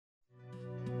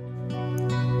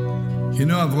You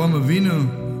know Avraham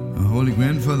Avinu, our holy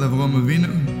grandfather Avraham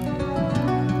Avinu,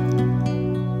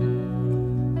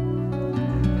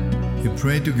 he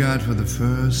prayed to God for the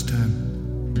first time.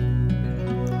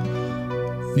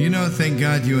 You know, thank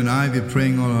God you and I, we're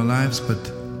praying all our lives, but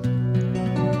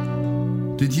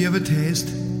did you ever taste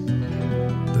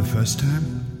the first time?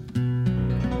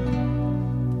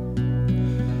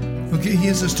 Okay,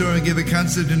 here's a story. I gave a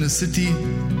concert in a city.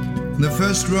 In the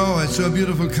first row, I saw a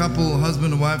beautiful couple,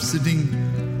 husband and wife, sitting,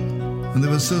 and they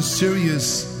were so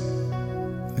serious.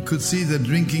 I could see they're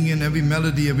drinking in every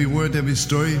melody, every word, every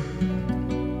story.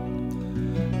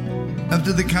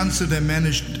 After the concert, I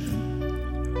managed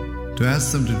to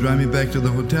ask them to drive me back to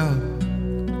the hotel.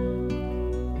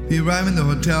 We arrived in the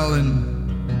hotel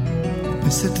and I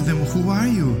said to them, "Who are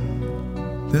you?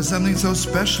 There's something so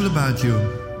special about you."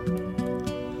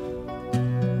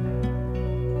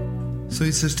 So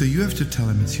he says, "You have to tell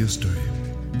him it's your story."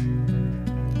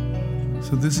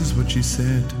 So this is what she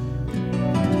said.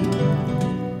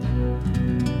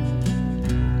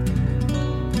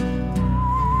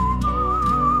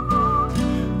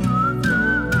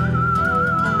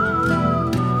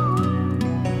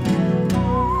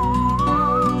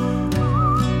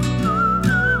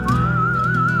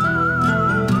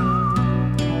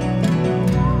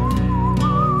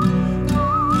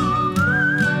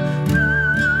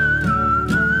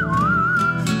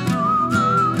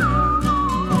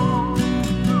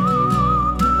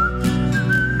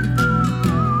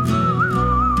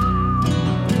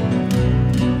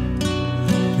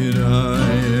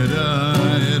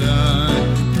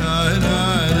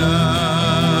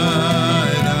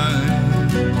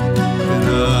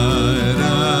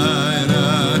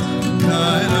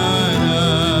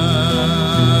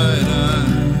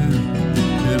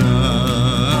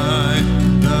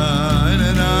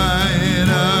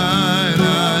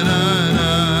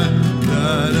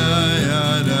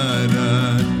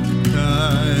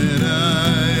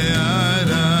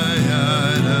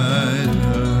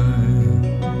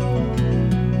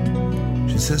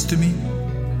 Says to me,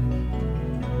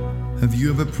 "Have you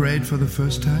ever prayed for the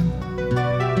first time?"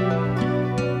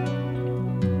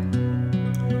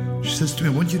 She says to me,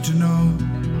 "I want you to know,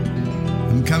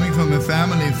 I'm coming from a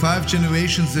family, 5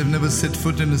 generations, they've never set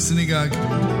foot in a synagogue.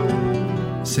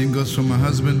 Same goes for my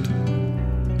husband.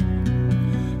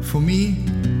 For me,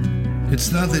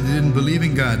 it's not that I didn't believe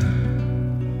in God.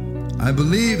 I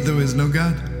believe there is no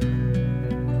God.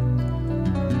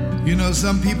 You know,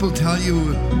 some people tell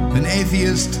you, an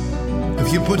atheist,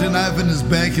 if you put a knife in his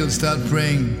back, he'll start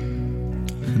praying.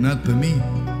 Not by me.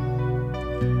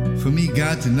 For me,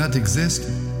 God did not exist.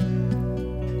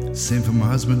 Same for my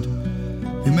husband.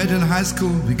 We met in high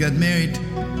school, we got married.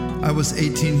 I was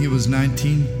 18, he was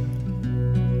 19.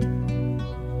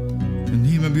 And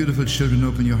he, my beautiful children,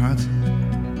 open your heart.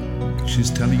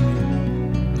 She's telling me,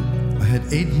 I had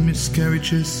 8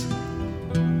 miscarriages.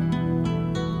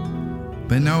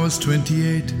 By now I was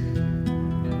 28.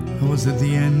 I was at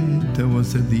the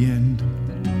end.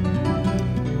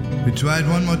 We tried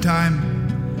one more time.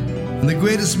 And the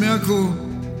greatest miracle,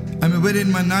 I'm already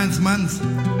in my 9th month.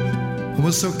 I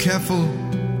was so careful.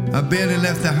 I barely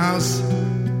left the house.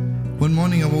 One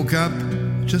morning I woke up,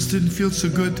 just didn't feel so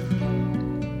good.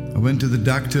 I went to the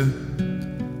doctor.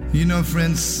 You know,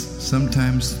 friends,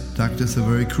 sometimes doctors are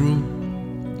very cruel.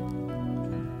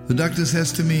 The doctor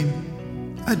says to me,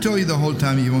 "I told you the whole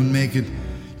time you won't make it.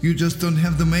 You just don't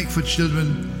have the make for children.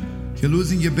 You're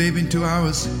losing your baby in 2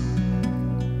 hours."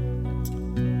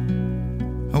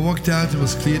 I walked out. It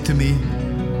was clear to me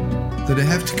that I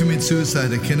have to commit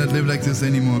suicide. I cannot live like this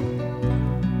anymore.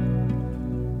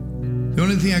 The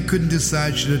only thing I couldn't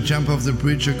decide, should I jump off the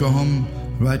bridge or go home,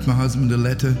 write my husband a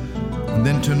letter, and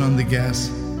then turn on the gas.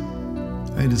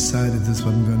 I decided this is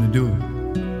what I'm going to do.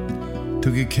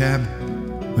 Took a cab,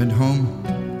 went home.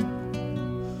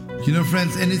 You know,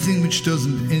 friends, anything which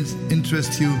doesn't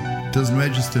interest you doesn't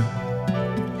register.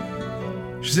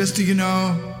 She says to you,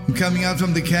 know, I'm coming out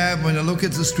from the cab. When I look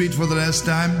at the street for the last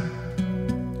time,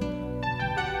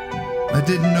 I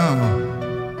didn't know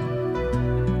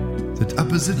that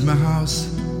opposite my house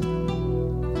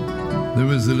there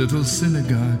was a little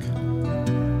synagogue.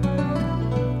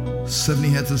 Suddenly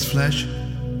had this flash.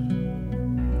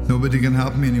 Nobody can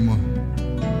help me anymore.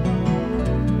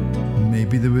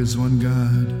 Maybe there is one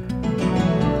God.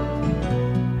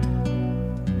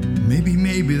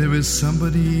 Maybe there is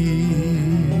somebody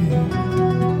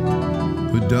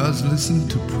who does listen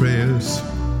to prayers.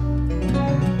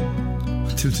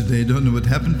 Till today, I don't know what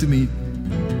happened to me.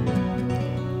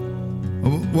 I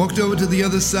walked over to the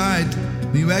other side.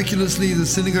 Miraculously, the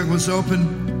synagogue was open.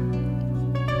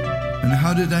 And And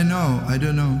how did I know? I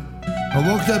don't know. I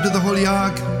walked up to the Holy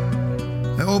Ark.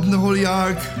 I opened the Holy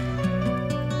Ark.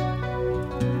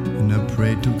 And I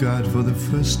prayed to God for the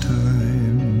first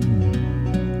time.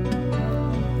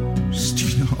 Just,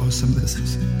 you know how awesome this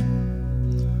is.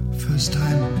 First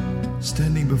time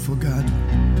standing before God.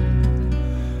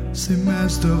 Say,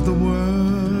 Master of the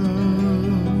world.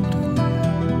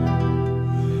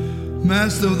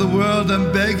 Master of the world,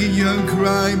 I'm begging you, I'm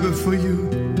crying before you.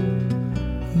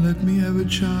 Let me have a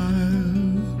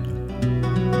child.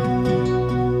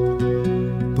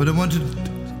 But I wanted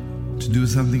to do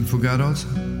something for God also.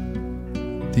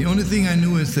 The only thing I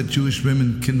knew is that Jewish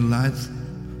women kindle lights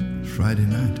Friday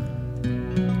night.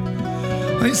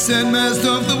 I said, Master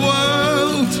of the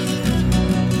world,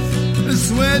 I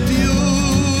swear to you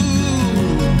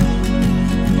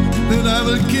that I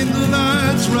will kindle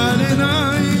lights Friday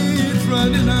night,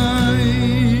 Friday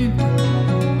night.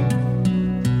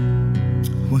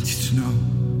 I want you to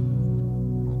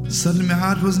know, suddenly my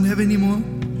heart wasn't heavy anymore.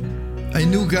 I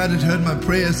knew God had heard my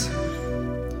prayers.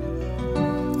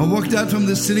 I walked out from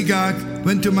the synagogue,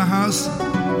 went to my house.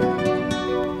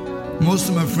 Most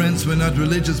of my friends were not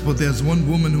religious, but there's one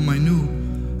woman whom I knew.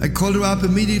 I called her up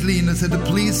immediately and I said,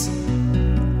 please,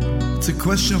 it's a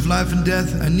question of life and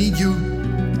death. I need you.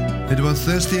 It was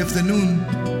Thursday afternoon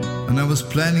and I was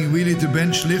planning really to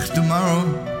bench Licht tomorrow,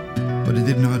 but I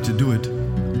didn't know how to do it.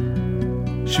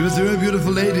 She was a very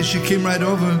beautiful lady. She came right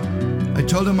over. I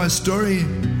told her my story.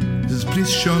 She says,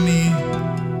 please show me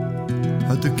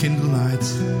how to kindle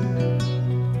lights.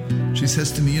 She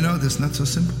says to me, you know, that's not so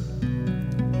simple.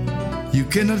 You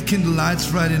cannot kindle lights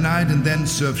Friday night and then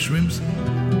serve shrimps.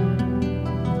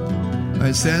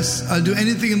 I says, I'll do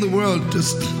anything in the world,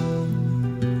 just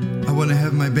I want to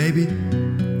have my baby.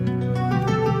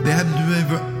 They happen to be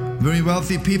very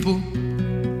wealthy people.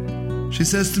 She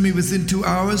says to me, within 2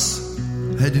 hours,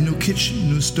 I had a new kitchen,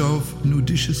 new stove, new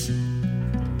dishes,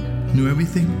 new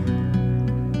everything.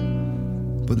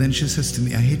 But then she says to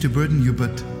me, I hate to burden you,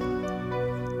 but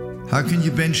how can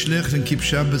you bench Licht and keep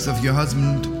Shabbos if your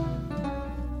husband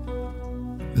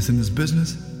is in his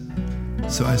business?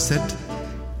 So I said,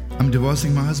 I'm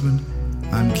divorcing my husband.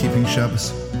 I'm keeping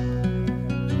Shabbos.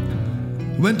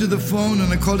 I went to the phone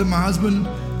and I called up my husband.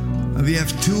 And we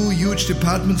have 2 huge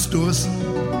department stores.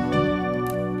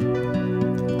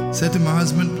 Said to my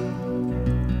husband,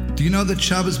 do you know that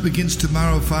Shabbos begins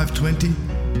tomorrow 5:20?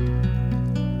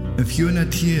 If you're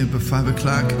not here by 5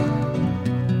 o'clock,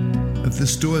 if the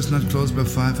store is not closed by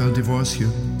 5, I'll divorce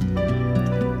you.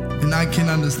 And I can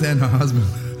understand my husband.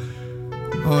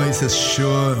 Oh, he says,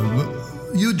 sure.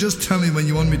 You just tell me when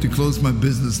you want me to close my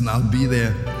business and I'll be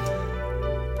there.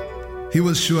 He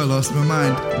was sure I lost my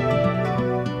mind.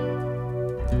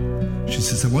 She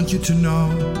says, I want you to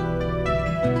know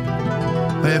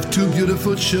I have 2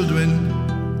 beautiful children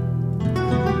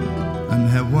and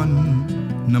have one,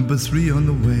 number 3 on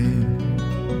the way.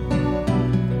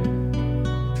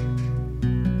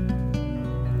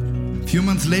 A few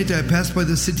months later, I passed by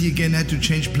the city again, had to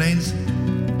change planes.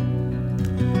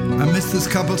 I miss this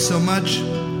couple so much.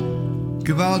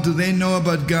 Gewalt, do they know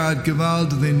about God? Gewalt,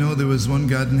 do they know there was one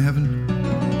God in heaven?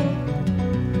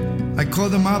 I call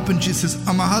them up and she says,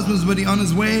 oh, my husband's already on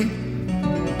his way.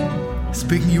 He's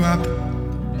picking you up.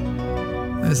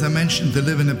 As I mentioned, they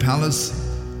live in a palace.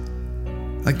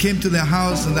 I came to their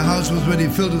house and the house was already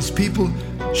filled with people.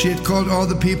 She had called all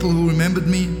the people who remembered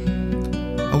me.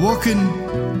 I walk in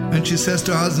and she says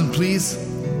to her husband, please,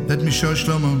 let me show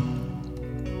Shlomo.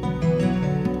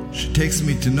 She takes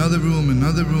me to another room,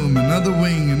 another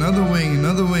wing, another wing,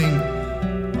 another wing.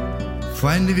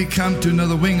 Finally we come to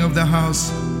another wing of the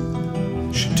house.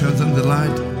 She turns on the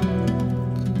light.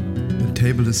 The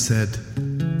table is set.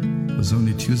 It was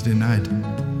only Tuesday night.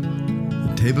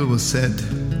 The table was set.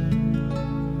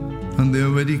 And there are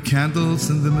already candles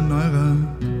in the menorah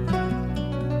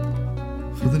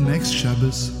for the next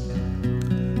Shabbos.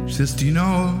 She says, do you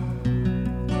know,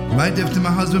 right after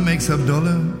my husband makes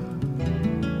Havdalah,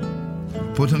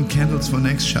 put on candles for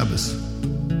next Shabbos.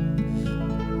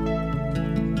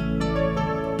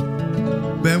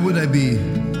 Where would I be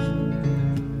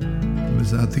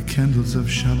without the candles of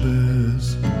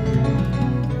Shabbos?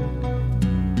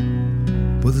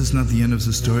 But this is not the end of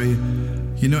the story.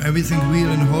 You know, everything real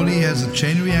and holy has a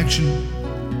chain reaction.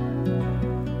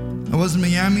 I was in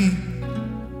Miami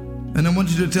and I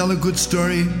wanted to tell a good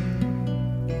story.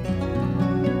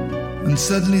 And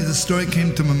suddenly the story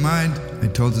came to my mind. I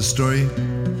told the story.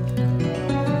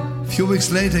 A few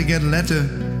weeks later I get a letter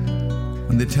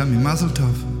and they tell me, Mazel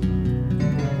Tov.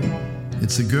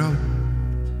 It's a girl.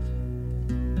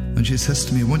 And she says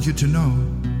to me, I want you to know,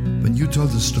 when you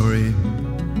told the story,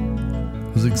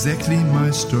 was exactly my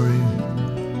story.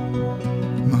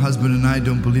 My husband and I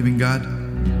don't believe in God.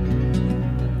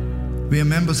 We are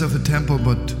members of a temple,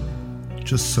 but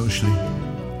just socially.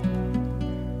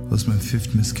 It was my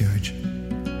 5th miscarriage.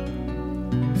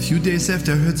 A few days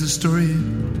after I heard the story,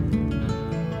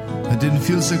 I didn't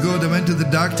feel so good. I went to the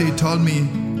doctor. He told me,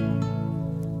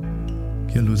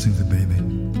 "You're losing the baby.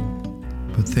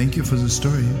 But thank you for the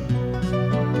story."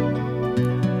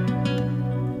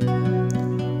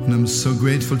 And I'm so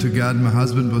grateful to God my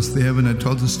husband was there when I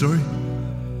told the story.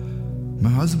 My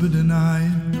husband and I,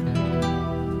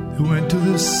 who went to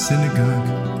the synagogue,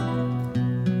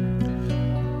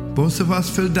 both of us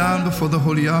fell down before the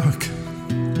Holy Ark.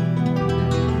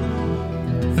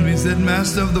 And we said,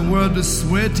 "Master of the world, we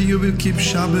swear to you we'll keep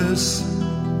Shabbos.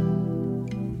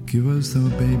 Give us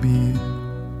our baby,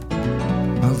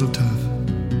 Mazel Tov."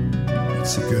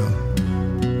 It's a girl.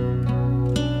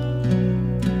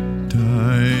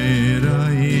 Time